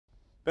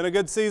Been a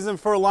good season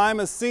for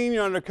Lima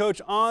Senior under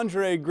Coach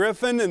Andre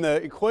Griffin, and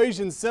the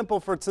equation's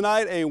simple for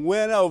tonight: a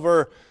win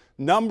over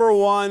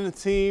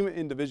 #1 team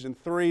in Division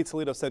III,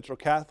 Toledo Central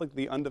Catholic.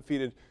 The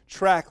undefeated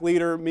track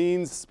leader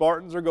means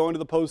Spartans are going to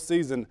the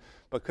postseason.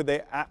 But could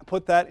they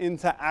put that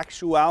into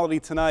actuality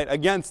tonight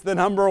against the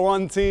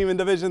 #1 team in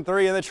Division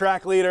III and the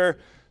track leader,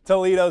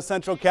 Toledo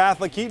Central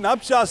Catholic? Keaton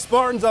Upshaw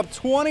Spartans up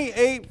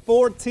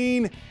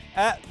 28-14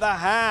 at the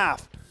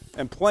half.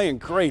 And playing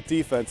great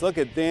defense. Look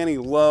at Danny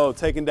Lowe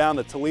taking down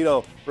the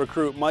Toledo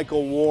recruit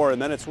Michael Warren.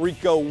 Then it's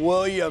Rico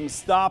Williams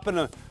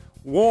stopping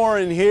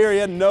Warren here. He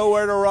had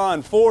nowhere to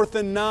run. 4th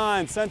and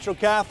 9. Central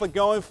Catholic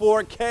going for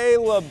it.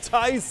 Caleb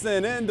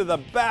Tyson into the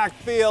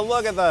backfield.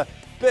 Look at the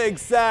big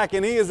sack,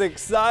 and he is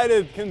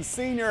excited. Can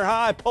Senior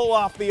High pull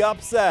off the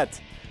upset?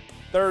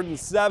 3rd and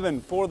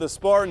 7 for the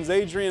Spartans.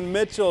 Adrian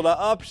Mitchell to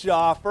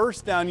Upshaw.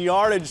 First down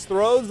yardage.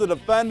 Throws the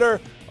defender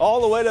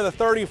all the way to the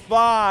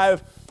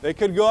 35. They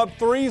could go up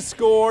 3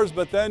 scores,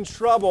 but then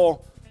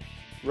trouble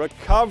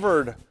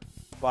recovered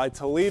by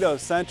Toledo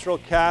Central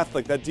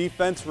Catholic. That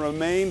defense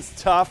remains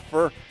tough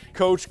for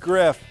Coach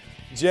Griff.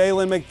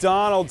 Jalen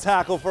McDonald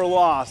tackle for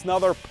loss.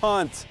 Another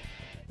punt.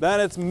 Then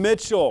it's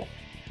Mitchell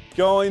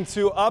going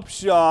to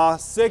Upshaw,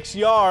 6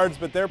 yards,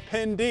 but they're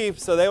pinned deep,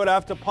 so they would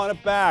have to punt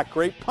it back.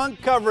 Great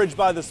punt coverage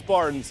by the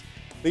Spartans.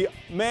 The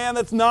man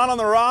that's not on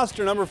the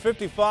roster, number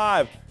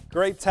 55.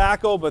 Great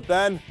tackle, but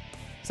then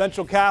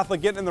Central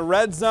Catholic getting in the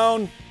red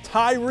zone.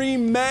 Tyree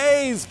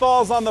Mays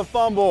falls on the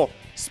fumble.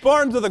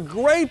 Spartans with a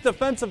great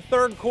defensive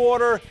third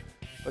quarter,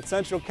 but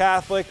Central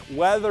Catholic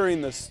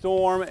weathering the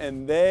storm,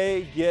 and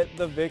they get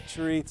the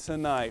victory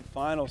tonight.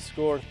 Final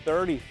score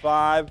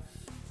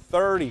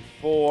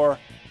 35-34.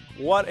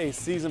 What a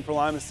season for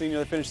Lima Senior.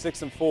 They finished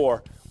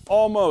 6-4,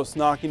 almost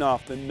knocking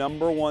off the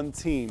 #1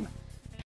 team